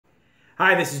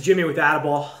Hi, this is Jimmy with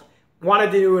Atibal. Wanted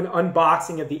to do an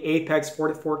unboxing of the APEX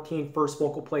 4-14 first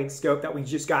focal plane scope that we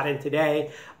just got in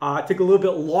today. It took a little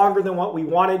bit longer than what we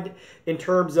wanted in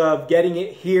terms of getting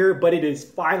it here, but it is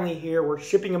finally here. We're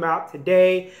shipping them out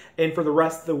today and for the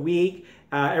rest of the week.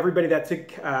 Everybody that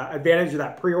took advantage of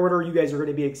that pre-order, you guys are going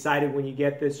to be excited when you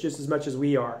get this just as much as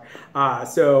we are.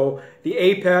 So the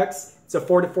APEX, it's a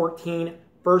 4-14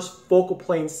 first focal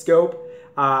plane scope.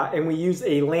 And we use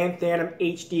a lanthanum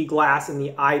HD glass in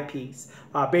the eyepiece.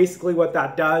 Basically what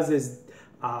that does is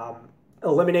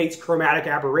eliminates chromatic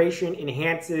aberration,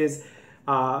 enhances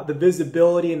the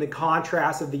visibility and the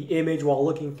contrast of the image while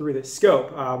looking through the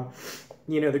scope.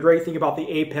 You know, the great thing about the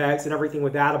APEX and everything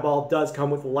with Atibal does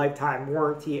come with a lifetime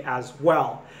warranty as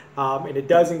well. And it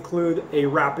does include a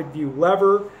rapid view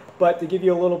lever, but to give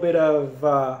you a little bit of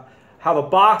how the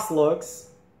box looks,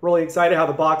 really excited how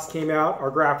the box came out. Our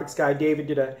graphics guy, David,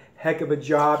 did a heck of a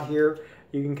job here.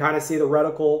 You can kind of see the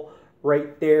reticle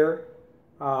right there.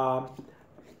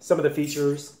 Some of the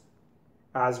features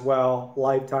as well.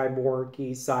 Lifetime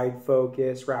warranty, side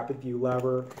focus, rapid view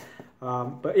lever.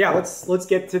 But yeah, let's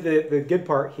get to the good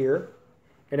part here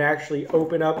and actually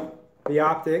open up the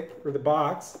optic or the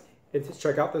box and to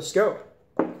check out the scope.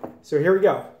 So here we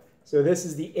go. So this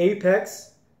is the APEX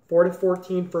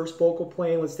 4-14 first focal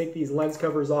plane. Let's take these lens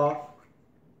covers off.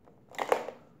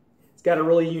 It's got a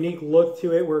really unique look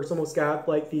to it where it's almost got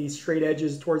like these straight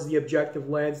edges towards the objective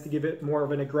lens to give it more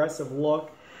of an aggressive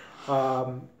look.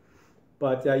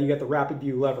 But you got the rapid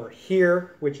view lever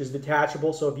here, which is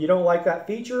detachable. So if you don't like that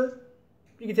feature,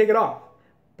 you can take it off.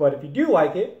 But if you do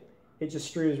like it, it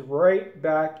just screws right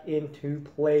back into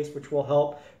place, which will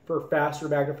help for faster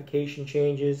magnification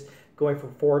changes going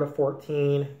from 4 to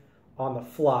 14 on the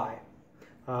fly.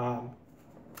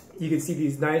 You can see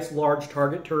these nice large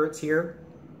target turrets here.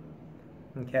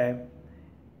 Okay.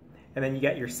 And then you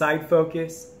got your side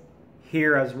focus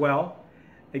here as well.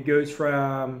 It goes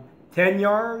from 10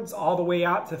 yards all the way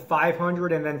out to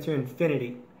 500 and then to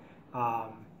infinity.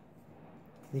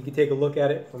 You can take a look at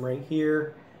it from right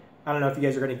here. I don't know if you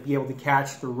guys are going to be able to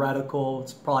catch the reticle.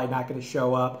 It's probably not going to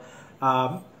show up.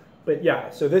 But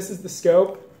yeah, so this is the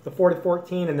scope, the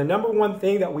 4-14, and the number one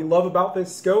thing that we love about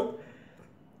this scope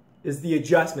is the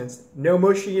adjustments. No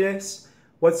mushiness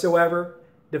whatsoever.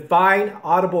 Defined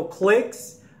audible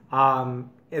clicks.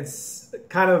 It's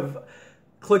kind of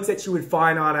clicks that you would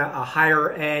find on a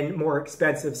higher end, more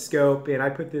expensive scope, and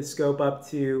I put this scope up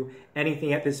to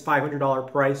anything at this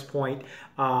 $500 price point.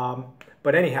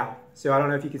 But anyhow, so I don't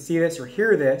know if you can see this or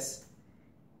hear this.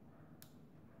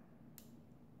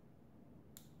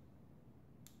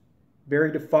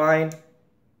 Very defined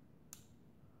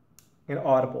and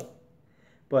audible.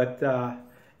 But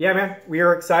yeah, man, we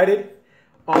are excited.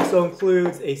 Also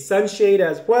includes a sunshade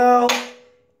as well.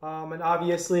 And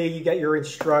obviously you get your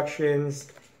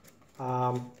instructions.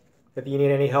 If you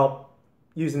need any help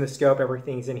using the scope,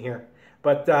 everything's in here.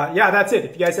 But yeah, that's it.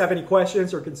 If you guys have any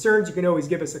questions or concerns, you can always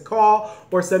give us a call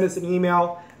or send us an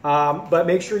email. But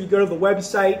make sure you go to the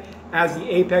website as the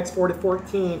APEX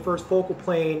 4-14 first focal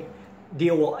plane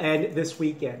deal will end this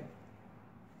weekend.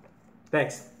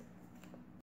 Thanks.